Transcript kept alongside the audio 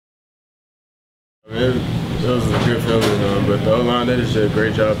It was a good feeling, but the O-line, they just did a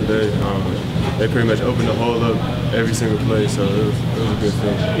great job today. They pretty much opened the hole up every single play, so it was a good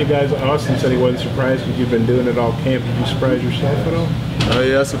feeling. You guys, Austin said he wasn't surprised because you've been doing it all camp. Did you surprise yourself at all?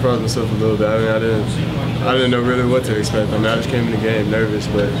 Yeah, I surprised myself a little bit. I mean, I didn't know really what to expect. I mean, I just came in the game nervous,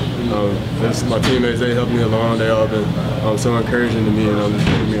 but my teammates, they helped me along. They all been so encouraging to me and just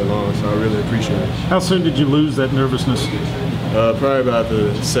moving me along, so I really appreciate it. How soon did you lose that nervousness? Probably about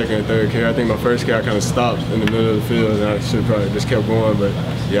the second or third carry. I think my first carry I kind of stopped in the middle of the field, and I should probably just kept going. But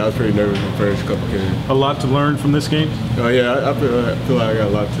yeah, I was pretty nervous the first couple carries. A lot to learn from this game? Oh yeah, I feel like I got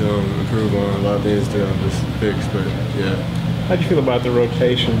a lot to improve on, a lot of things to just fix. But yeah. How'd you feel about the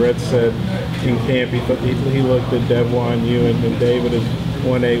rotation? Brett said in camp he looked at Devon, you, and David as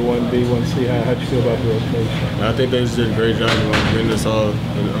 1A, 1B, 1C. How'd you feel about the rotation? I think they just did a great job of getting us all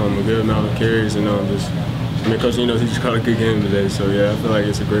a good amount of carries and I mean, Coach, he just caught a good game today, so yeah, I feel like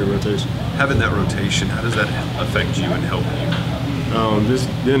it's a great rotation. Having that rotation, how does that affect you and help you? Just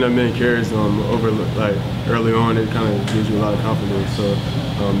getting that many carries early on, it kind of gives you a lot of confidence. So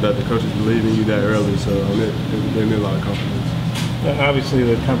that the coaches believe in you that early, so it gave me a lot of confidence. Obviously,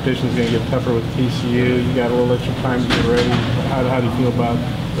 the competition is going to get tougher with TCU. You got a little extra time to get ready. How do you feel about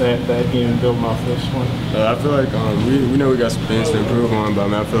that game and building off this one? I feel like we know we got some things to improve on,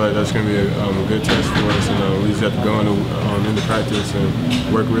 but I feel like that's going to be a good test for us. And we just have to go into practice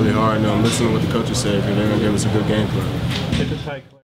and work really hard and listen to what the coaches say, because they're going to give us a good game plan.